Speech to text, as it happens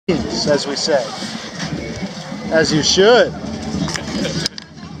as we say. As you should.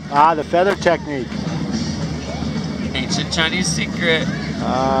 Ah, the feather technique. Ancient Chinese secret.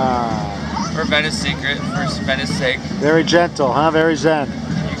 Ah. Or Venice secret, for Venice sake. Very gentle, huh? Very zen.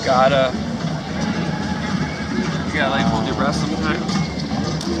 You gotta like hold your breath sometimes.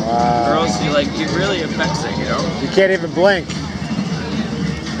 Wow. Or else it really affects it, you know? You can't even blink.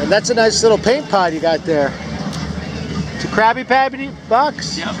 And that's a nice little paint pot you got there. It's a Krabby Patty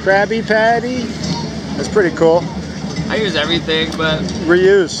box? Yep. Krabby Patty. That's pretty cool. I use everything, but...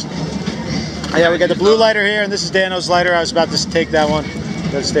 Reuse. Yeah, we got the blue lighter here, and this is Dano's lighter. I was about to take that one.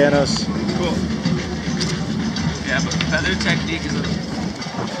 That's Dano's. Cool. Yeah, but feather technique is a...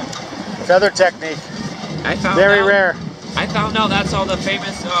 Feather technique. I found Very out, rare. I found out that's all the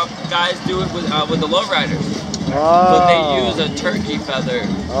famous guys do it with the lowriders. Oh. But they use a turkey feather.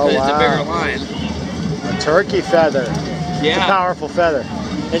 Oh, It's wow. a bigger line. A turkey feather. Yeah. It's a powerful feather.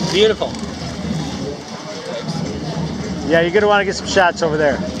 It's beautiful. Yeah, you're going to want to get some shots over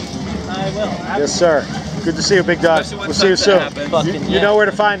there. I will. Yes, sir. Good to see you, big dog. We'll see you soon. You know where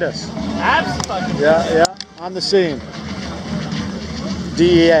to find us. Absolutely. Yeah, on the scene.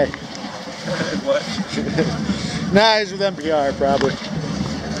 DEA. What? Nah, he's with NPR, probably.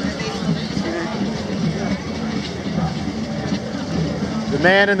 The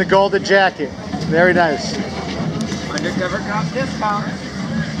man in the golden jacket. Very nice. Undercover cop discount.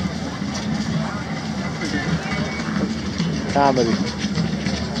 Comedy.